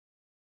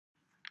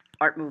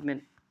art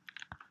movement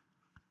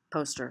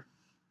poster.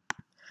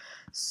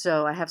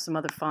 So I have some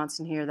other fonts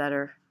in here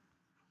that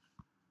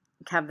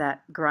have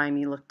that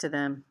grimy look to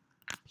them.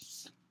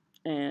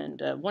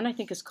 And one I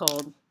think is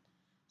called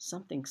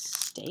something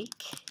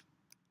steak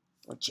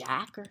or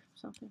Jack or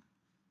something.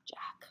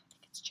 Jack, I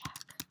think it's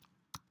Jack.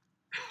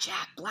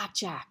 Jack,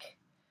 Blackjack,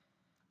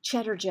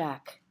 Cheddar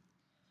Jack,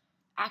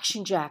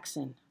 Action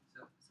Jackson.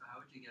 So how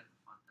would you get a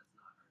font that's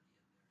not already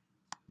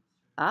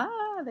in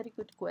there? Ah, very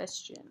good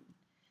question.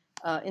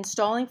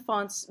 Installing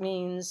fonts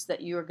means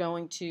that you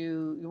want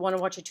to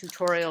watch a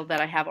tutorial that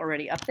I have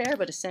already up there,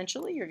 but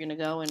essentially you're going to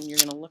go and you're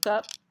going to look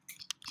up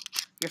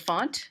your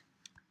font.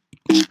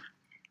 I'm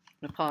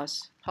going to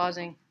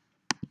pausing.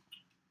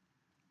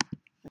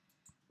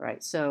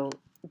 Right, so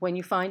when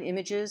you find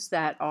images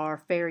that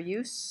are fair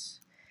use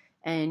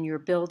and you're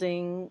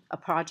building a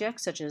project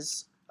such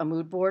as a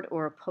mood board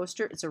or a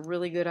poster, it's a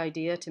really good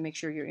idea to make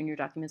sure you're in your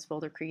documents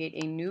folder.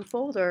 Create a new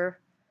folder,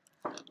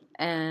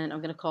 and I'm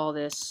going to call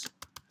this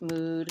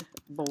mood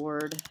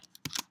board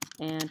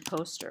and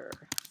poster.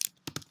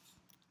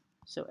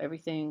 So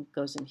everything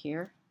goes in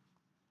here,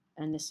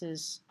 and this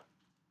is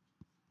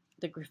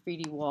the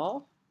graffiti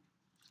wall.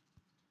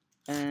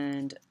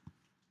 And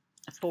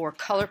for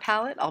color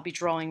palette, I'll be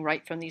drawing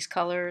right from these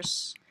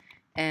colors,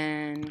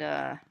 and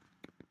let's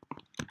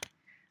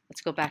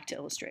go back to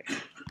Illustrator.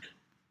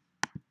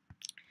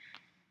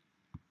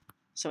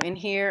 So in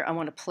here I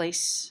want to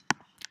place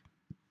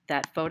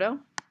that photo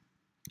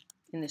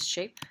in this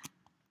shape.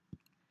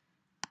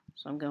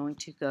 So I'm going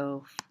to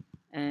go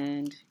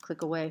and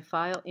click away,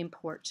 File,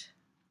 Import.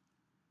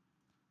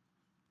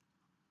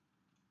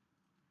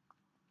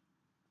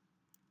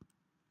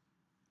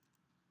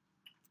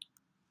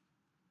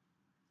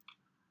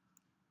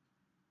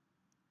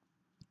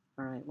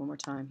 All right, one more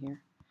time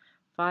here.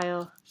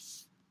 File,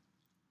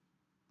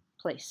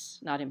 place,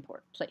 not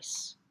import,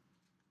 place.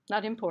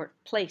 Not import,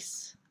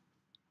 place.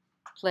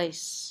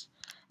 Place.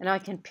 And I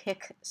can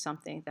pick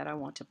something that I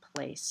want to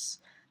place.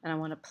 And I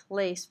want to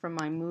place from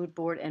my mood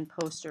board and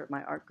poster,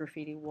 my art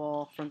graffiti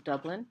wall from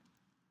Dublin.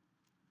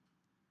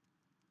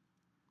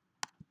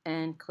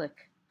 And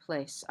click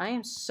place. I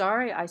am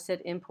sorry I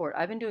said import.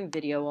 I've been doing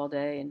video all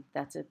day, and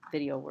that's a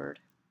video word.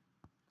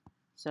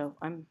 So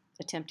I'm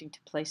attempting to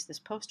place this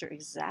poster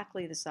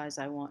exactly the size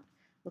I want.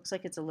 Looks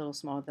like it's a little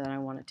smaller than I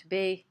want it to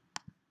be.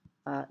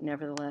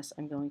 Nevertheless,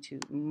 I'm going to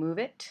move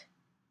it.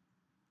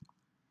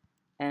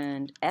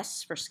 And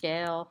S for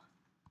scale,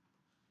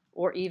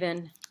 or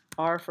even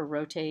R for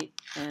rotate,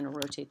 and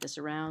rotate this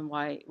around.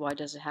 Why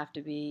does it have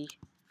to be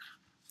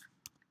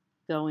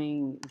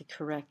going the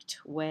correct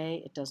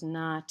way? It does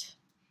not.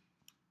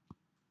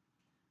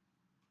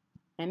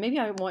 And maybe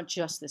I want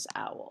just this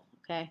owl,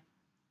 okay?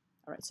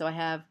 All right, so I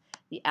have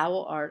the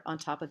owl art on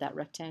top of that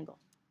rectangle.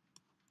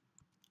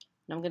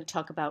 And I'm going to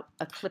talk about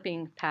a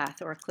clipping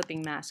path or a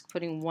clipping mask,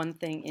 putting one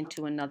thing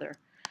into another.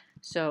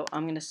 So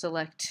I'm going to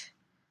select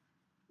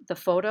the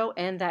photo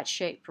and that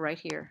shape right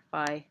here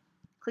by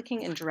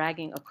clicking and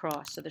dragging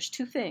across. So there's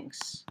two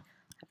things. I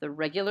have the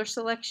regular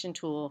selection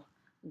tool.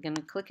 I'm going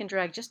to click and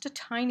drag just a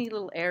tiny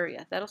little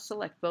area. That'll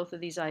select both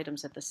of these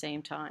items at the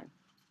same time.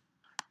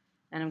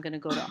 And I'm going to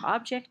go to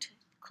Object,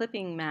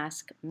 Clipping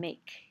Mask,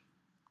 Make.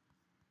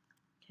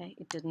 Okay,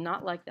 it did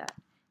not like that.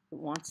 It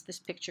wants this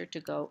picture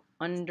to go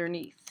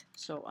underneath.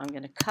 So I'm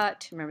going to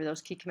cut. Remember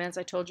those key commands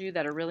I told you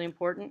that are really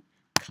important?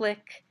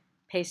 Click,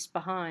 paste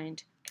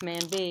behind,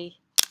 Command B,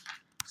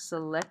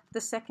 select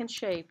the second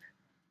shape,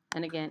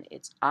 and again,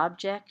 it's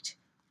Object,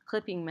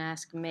 Clipping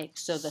Mask, Make.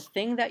 So the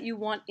thing that you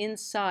want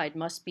inside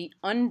must be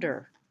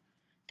under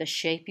the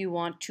shape you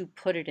want to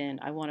put it in.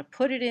 I want to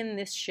put it in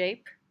this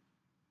shape,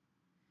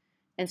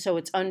 and so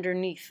it's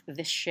underneath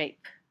this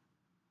shape.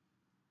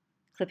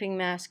 Clipping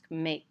Mask,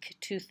 Make.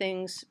 Two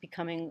things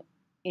becoming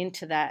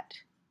into that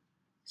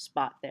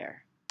spot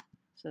there.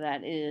 So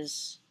that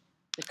is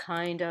the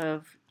kind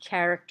of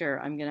character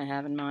I'm going to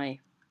have in my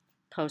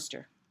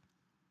poster.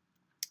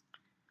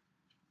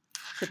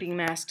 Clipping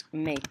Mask,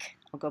 Make.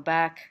 I'll go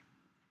back,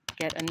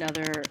 get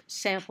another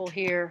sample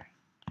here.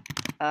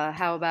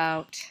 How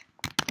about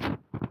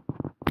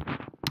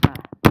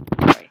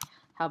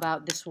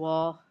this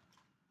wall?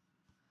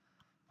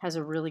 Has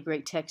a really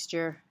great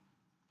texture.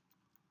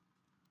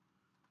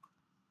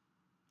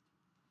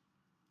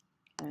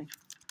 Okay.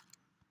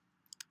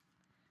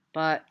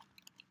 But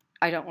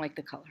I don't like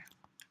the color.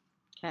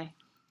 Okay,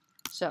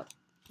 so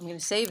I'm going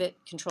to save it,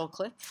 Control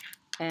click,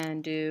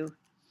 and do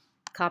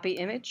copy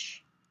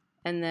image,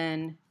 and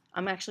then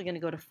I'm actually going to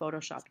go to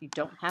Photoshop. You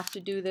don't have to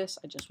do this.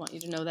 I just want you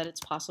to know that it's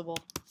possible.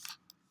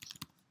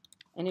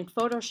 And in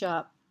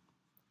Photoshop,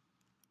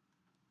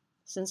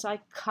 since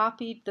I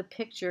copied the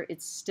picture,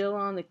 it's still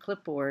on the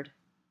clipboard.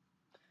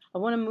 I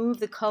want to move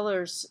the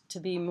colors to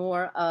be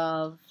more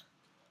of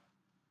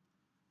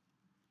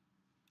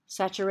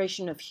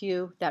saturation of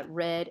hue, that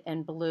red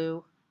and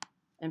blue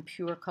and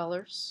pure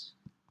colors.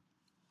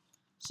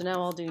 So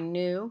now I'll do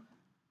New,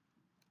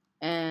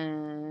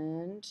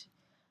 and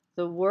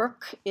the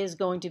work is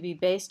going to be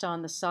based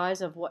on the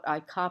size of what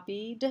I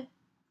copied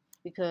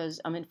because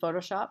I'm in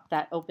Photoshop,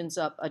 that opens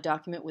up a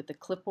document with the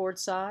clipboard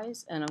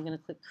size, and I'm going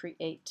to click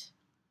Create.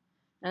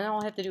 And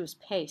all I have to do is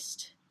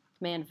paste,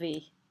 Command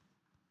V,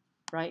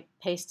 right?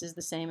 Paste is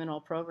the same in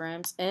all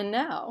programs. And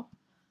now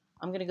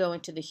I'm going to go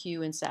into the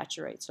hue and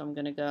saturate. So I'm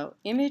going to go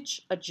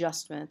Image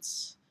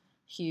Adjustments,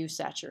 Hue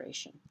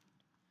Saturation.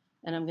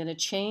 And I'm going to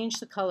change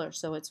the color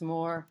so it's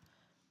more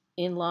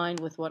in line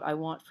with what I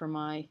want for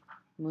my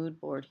mood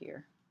board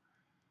here.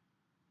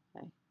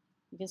 Okay.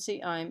 You can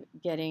see I'm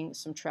getting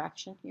some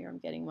traction here. I'm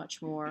getting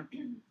much more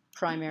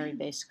primary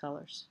base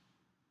colors.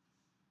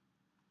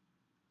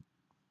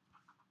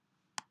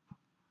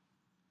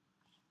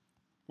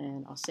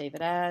 And I'll save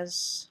it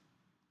as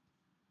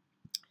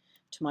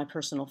to my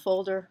personal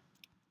folder.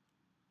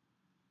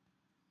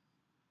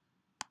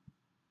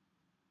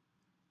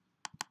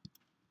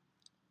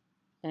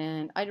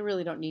 And I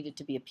really don't need it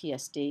to be a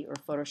PSD or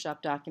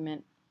Photoshop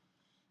document.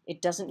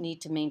 It doesn't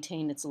need to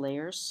maintain its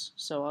layers,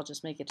 so I'll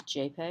just make it a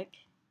JPEG,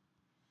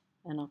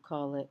 and I'll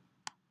call it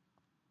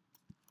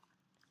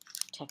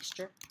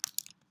texture.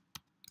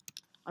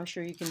 I'm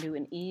sure you can do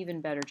an even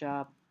better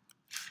job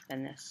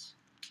than this.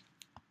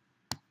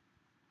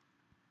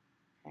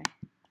 Okay.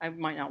 I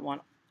might not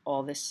want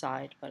all this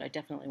side, but I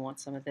definitely want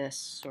some of this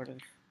sort of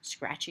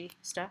scratchy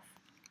stuff.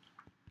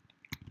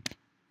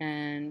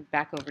 And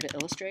back over to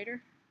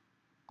Illustrator.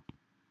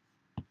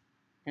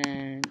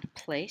 And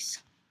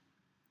place,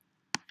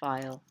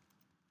 file,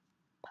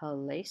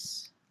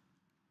 place,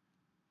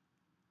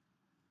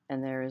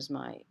 and there is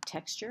my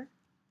texture,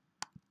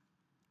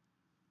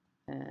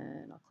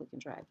 and I'll click and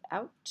drag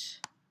out,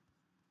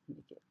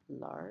 make it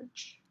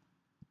large.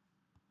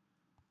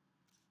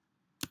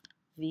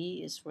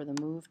 V is for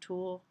the move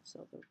tool,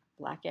 so the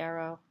black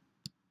arrow,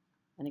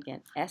 and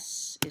again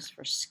S is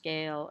for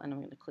scale, and I'm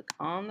going to click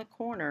on the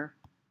corner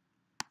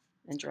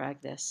and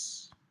drag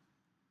this.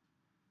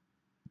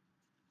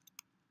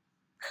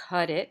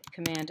 Cut it,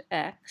 Command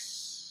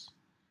X,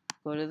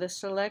 go to the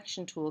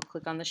selection tool,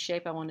 click on the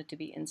shape I want it to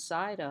be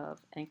inside of,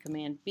 and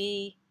Command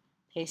B,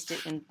 paste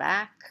it in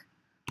back,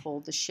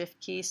 hold the Shift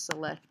key,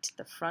 select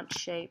the front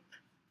shape,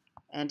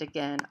 and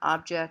again,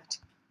 Object,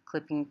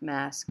 Clipping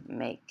Mask,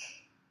 Make.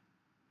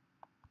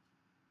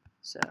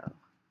 So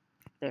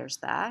there's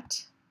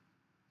that.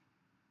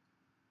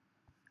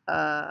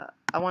 I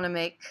want to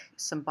make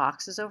some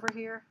boxes over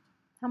here.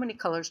 How many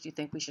colors do you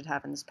think we should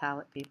have in this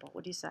palette, people?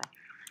 What do you say?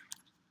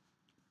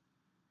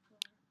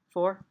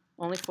 4?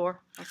 Only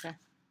 4? Okay.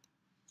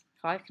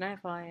 5? Can I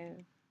have 5?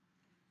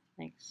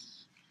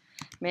 Thanks.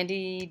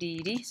 Mandy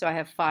DD. So I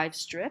have 5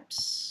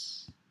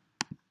 strips.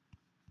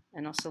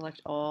 And I'll select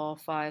all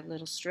 5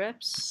 little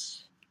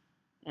strips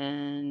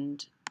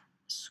and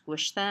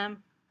squish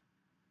them.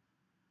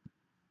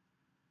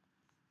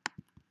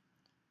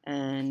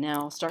 And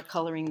now I'll start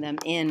coloring them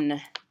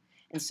in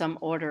some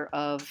order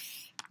of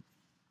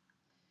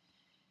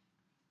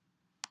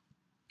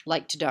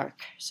light to dark.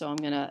 So I'm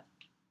going to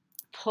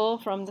pull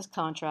from this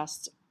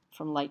contrast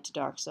from light to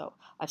dark. So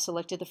I've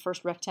selected the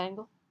first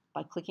rectangle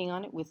by clicking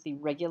on it with the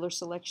regular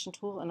selection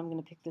tool, and I'm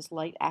going to pick this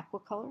light aqua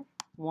color,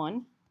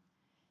 1,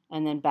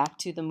 and then back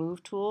to the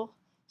move tool,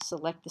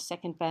 select the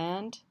second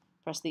band,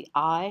 press the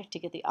I to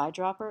get the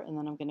eyedropper, and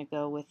then I'm going to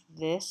go with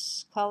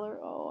this color.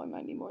 Oh, I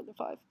might need more than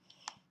 5.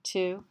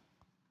 2,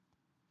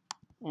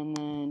 and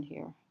then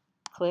here,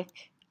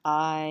 click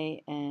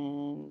I,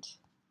 and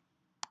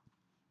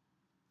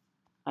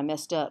I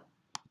messed up.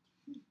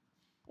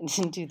 I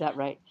didn't do that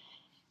right.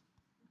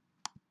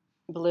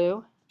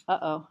 Blue,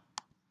 uh-oh.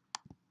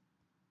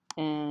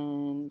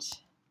 And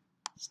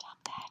stop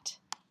that.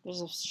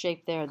 There's a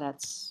shape there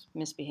that's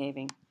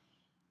misbehaving.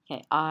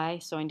 Okay,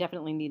 so I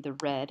definitely need the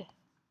red.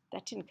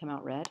 That didn't come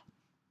out red.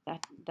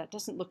 That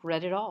doesn't look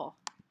red at all.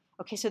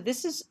 Okay, so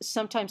this is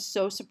sometimes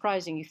so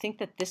surprising. You think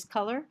that this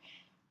color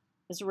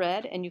is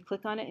red, and you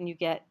click on it and you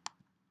get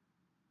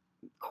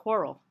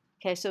coral.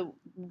 Okay, so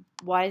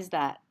why is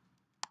that?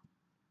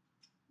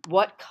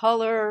 What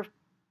color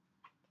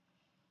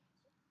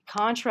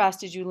contrast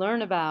did you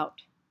learn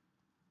about?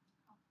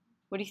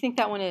 What do you think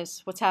that one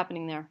is? What's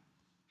happening there?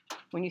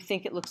 When you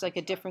think it looks like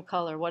a different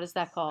color, what is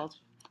that called?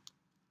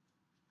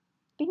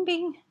 Bing,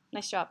 bing.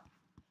 Nice job.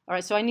 All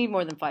right, so I need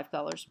more than 5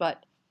 colors,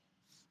 but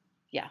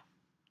yeah.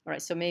 All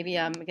right, so maybe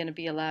I'm going to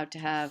be allowed to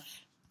have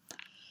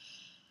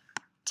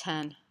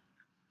 10.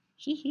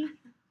 Hee hee.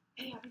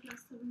 Yeah, because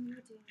so when you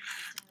were doing the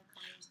system of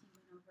colors, you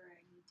went over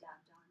and you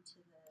dabbed onto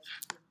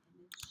the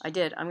image. I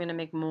did. I'm going to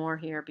make more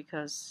here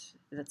because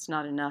that's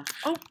not enough.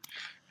 Oh!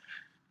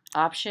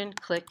 Option,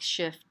 click,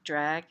 shift,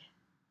 drag.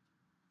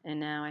 And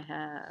now I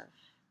have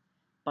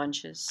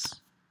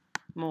bunches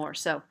more.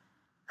 So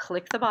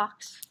click the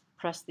box,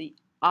 press the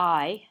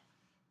I,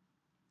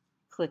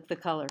 click the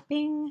color,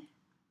 bing.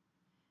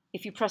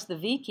 If you press the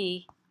V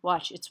key,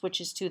 watch, it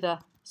switches to the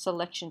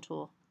selection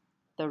tool,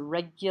 the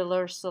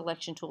regular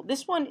selection tool.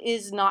 This one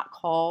is not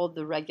called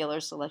the regular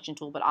selection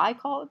tool, but I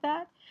call it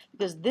that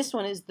because this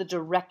one is the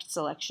direct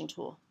selection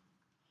tool.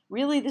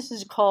 Really, this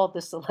is called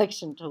the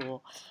selection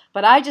tool,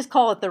 but I just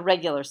call it the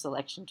regular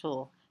selection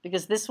tool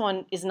because this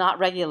one is not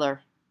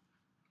regular.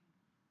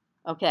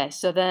 Okay,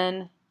 so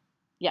then,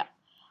 yeah,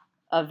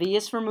 V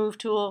is for move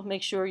tool.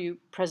 Make sure you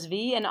press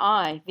V and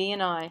I, V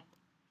and I.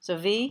 So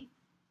V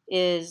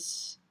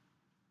is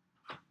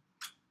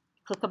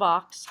click a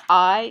box.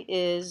 I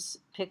is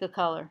pick a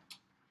color.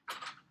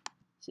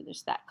 See,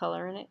 there's that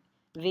color in it.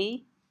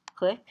 V,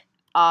 click,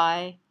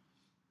 I,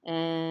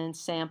 and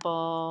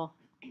sample.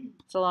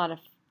 It's a lot of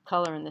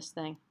color in this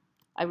thing.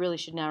 I really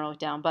should narrow it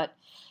down, but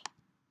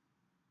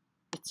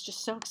it's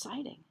just so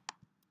exciting,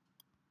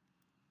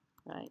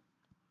 right?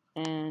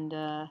 And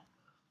I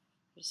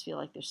just feel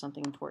like there's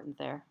something important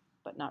there,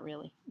 but not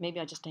really. Maybe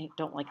I just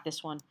don't like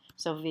this one.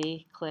 So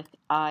V, click,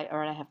 I, all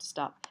right, I have to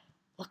stop.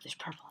 Look, there's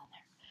purple in there.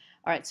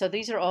 All right, so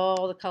these are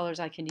all the colors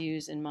I can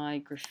use in my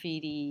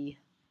graffiti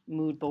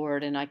mood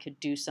board, and I could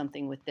do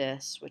something with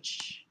this,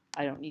 which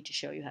I don't need to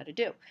show you how to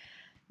do.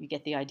 You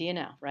get the idea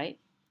now, right?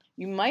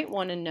 You might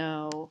want to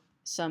know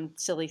some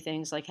silly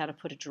things like how to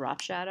put a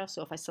drop shadow.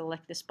 So if I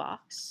select this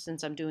box,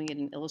 since I'm doing it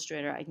in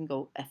Illustrator, I can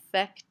go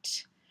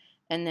Effect,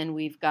 and then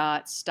we've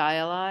got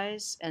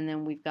Stylize, and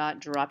then we've got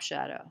Drop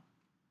Shadow.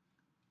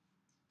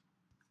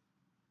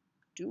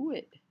 Do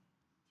it.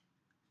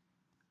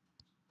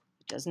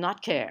 It does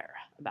not care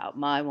about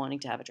my wanting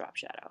to have a drop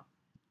shadow.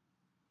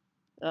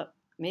 Oh,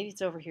 maybe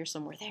it's over here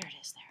somewhere. There it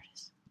is. There it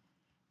is.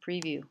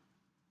 Preview.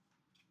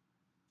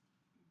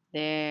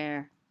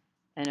 There.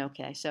 And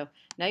okay. So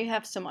now you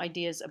have some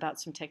ideas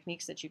about some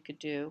techniques that you could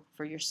do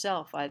for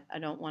yourself. I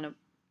don't want to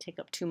take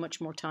up too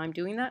much more time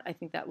doing that. I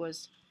think that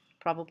was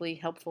probably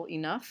helpful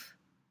enough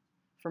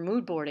for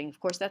mood boarding. Of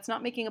course, that's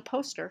not making a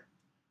poster,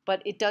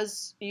 but it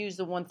does use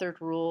the 1/3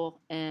 rule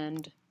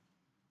and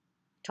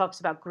talks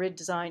about grid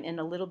design and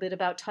a little bit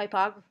about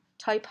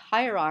type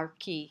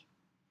hierarchy,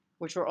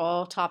 which were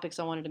all topics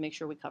I wanted to make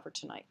sure we covered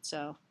tonight.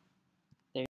 So